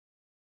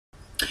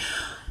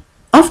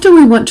Often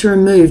we want to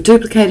remove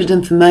duplicated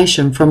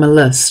information from a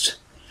list.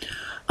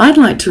 I'd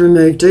like to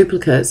remove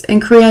duplicates and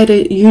create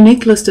a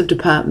unique list of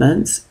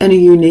departments and a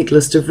unique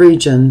list of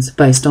regions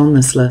based on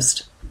this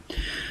list.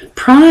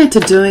 Prior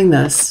to doing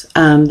this,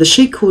 the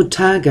sheet called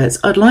targets,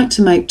 I'd like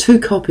to make 2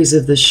 copies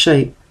of this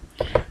sheet.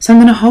 So I'm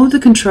going to hold the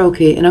control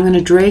key and I'm going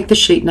to drag the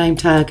sheet name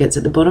targets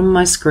at the bottom of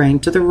my screen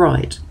to the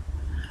right.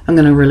 I'm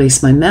going to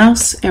release my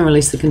mouse and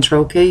release the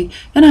control key,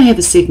 and I have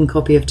a second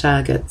copy of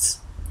targets.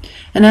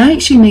 And I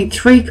actually need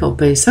 3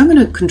 copies, so I'm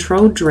going to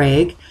control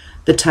drag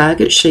the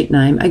target sheet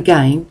name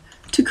again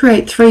to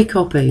create 3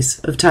 copies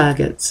of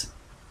targets.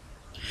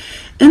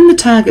 In the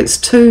Targets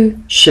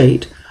 2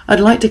 sheet, I'd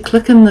like to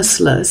click in this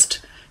list,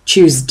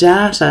 choose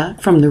Data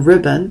from the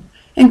ribbon,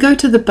 and go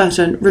to the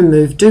button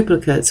Remove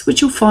Duplicates,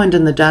 which you'll find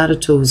in the Data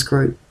Tools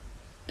group.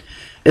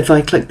 If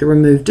I click the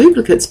Remove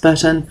Duplicates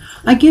button,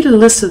 I get a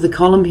list of the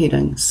column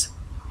headings.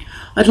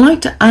 I'd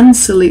like to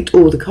unselect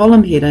all the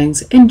column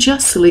headings and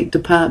just select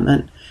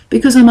Department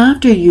because I'm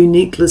after a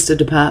unique list of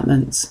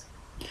departments.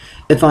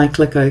 If I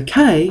click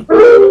OK,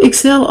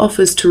 Excel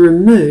offers to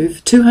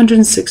remove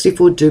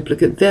 264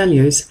 duplicate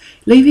values,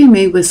 leaving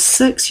me with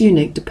 6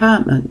 unique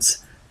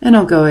departments, and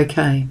I'll go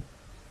OK.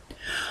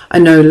 I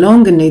no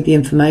longer need the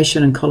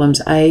information in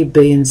columns A,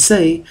 B and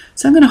C,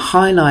 so I'm going to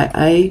highlight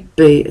A,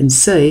 B and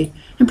C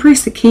and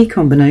press the key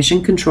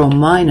combination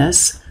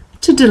Ctrl-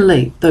 to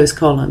delete those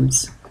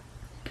columns.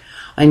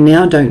 I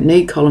now don't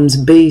need columns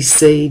B,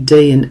 C,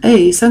 D and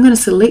E, so I'm going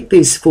to select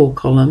these 4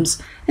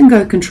 columns and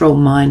go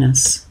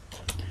Ctrl-.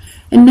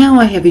 And now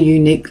I have a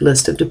unique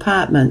list of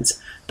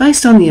departments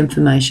based on the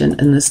information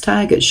in this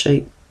target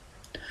sheet.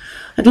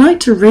 I'd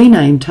like to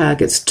rename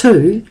Targets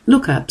 2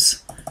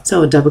 Lookups.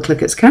 So I'll double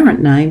click its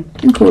current name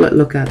and call it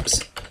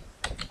Lookups.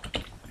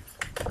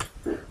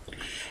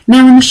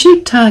 Now in the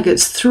sheet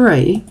Targets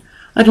 3,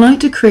 I'd like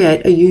to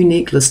create a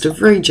unique list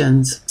of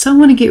regions, so I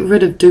want to get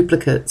rid of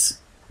duplicates.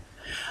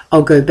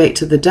 I'll go back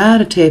to the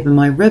Data tab in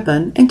my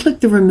ribbon and click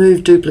the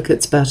Remove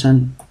Duplicates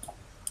button.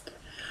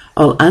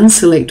 I'll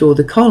unselect all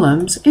the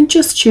columns and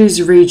just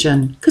choose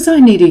Region because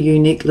I need a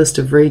unique list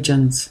of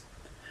regions.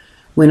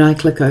 When I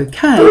click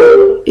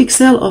OK,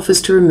 Excel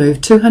offers to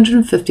remove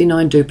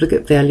 259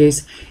 duplicate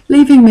values,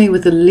 leaving me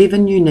with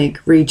 11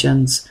 unique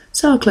regions,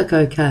 so I'll click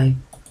OK.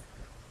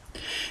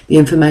 The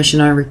information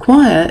I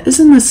require is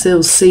in the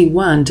cells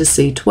C1 to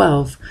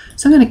C12,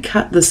 so I'm going to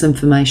cut this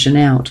information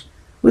out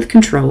with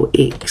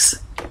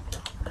Ctrl-X.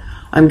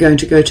 I'm going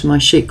to go to my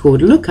sheet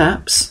called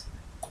Lookups,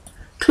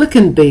 click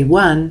in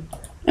B1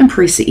 and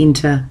press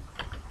Enter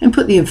and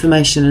put the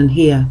information in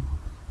here.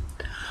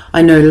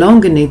 I no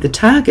longer need the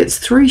Targets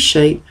 3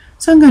 sheet,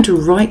 so I'm going to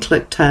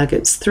right-click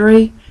Targets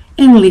 3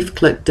 and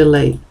left-click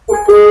Delete,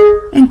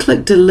 and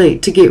click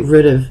Delete to get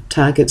rid of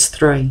Targets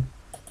 3.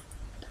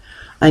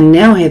 I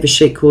now have a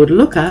sheet called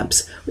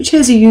Lookups, which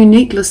has a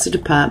unique list of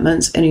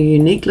departments and a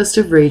unique list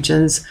of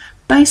regions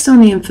based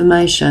on the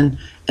information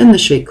in the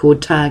sheet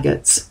called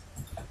Targets.